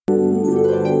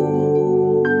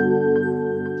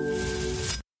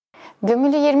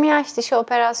Gömülü 20 yaş dişi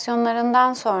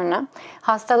operasyonlarından sonra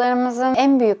hastalarımızın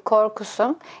en büyük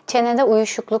korkusu çenede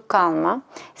uyuşukluk kalma,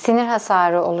 sinir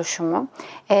hasarı oluşumu.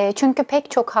 Çünkü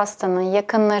pek çok hastanın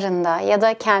yakınlarında ya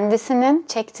da kendisinin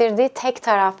çektirdiği tek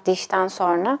taraf dişten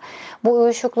sonra bu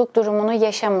uyuşukluk durumunu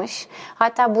yaşamış.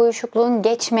 Hatta bu uyuşukluğun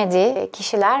geçmediği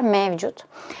kişiler mevcut.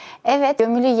 Evet,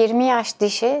 gömülü 20 yaş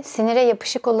dişi sinire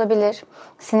yapışık olabilir,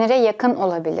 sinire yakın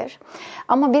olabilir.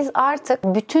 Ama biz artık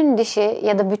bütün dişi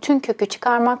ya da bütün kökü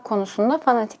çıkarmak konusunda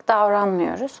fanatik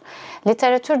davranmıyoruz.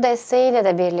 Literatür desteğiyle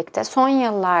de birlikte son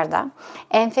yıllarda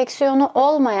enfeksiyonu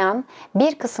olmayan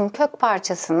bir kısım kök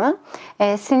parçasını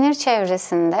sinir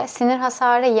çevresinde sinir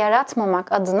hasarı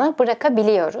yaratmamak adına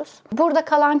bırakabiliyoruz. Burada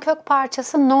kalan kök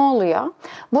parçası ne oluyor?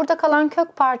 Burada kalan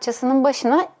kök parçasının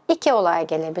başına iki olay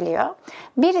gelebiliyor.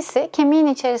 Birisi kemiğin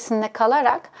içerisinde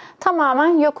kalarak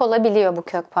tamamen yok olabiliyor bu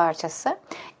kök parçası.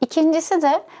 İkincisi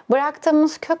de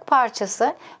bıraktığımız kök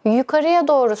parçası yukarıya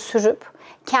doğru sürüp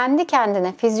kendi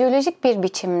kendine fizyolojik bir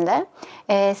biçimde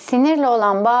sinirle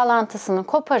olan bağlantısını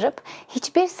koparıp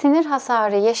hiçbir sinir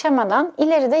hasarı yaşamadan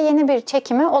ileride yeni bir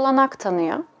çekime olanak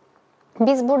tanıyor.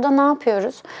 Biz burada ne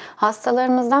yapıyoruz?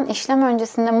 Hastalarımızdan işlem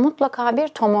öncesinde mutlaka bir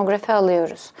tomografi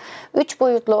alıyoruz. 3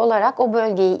 boyutlu olarak o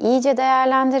bölgeyi iyice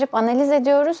değerlendirip analiz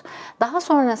ediyoruz. Daha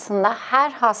sonrasında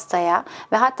her hastaya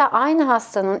ve hatta aynı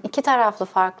hastanın iki taraflı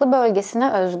farklı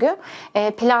bölgesine özgü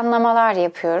planlamalar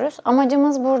yapıyoruz.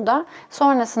 Amacımız burada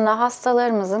sonrasında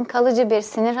hastalarımızın kalıcı bir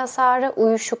sinir hasarı,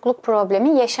 uyuşukluk problemi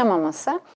yaşamaması.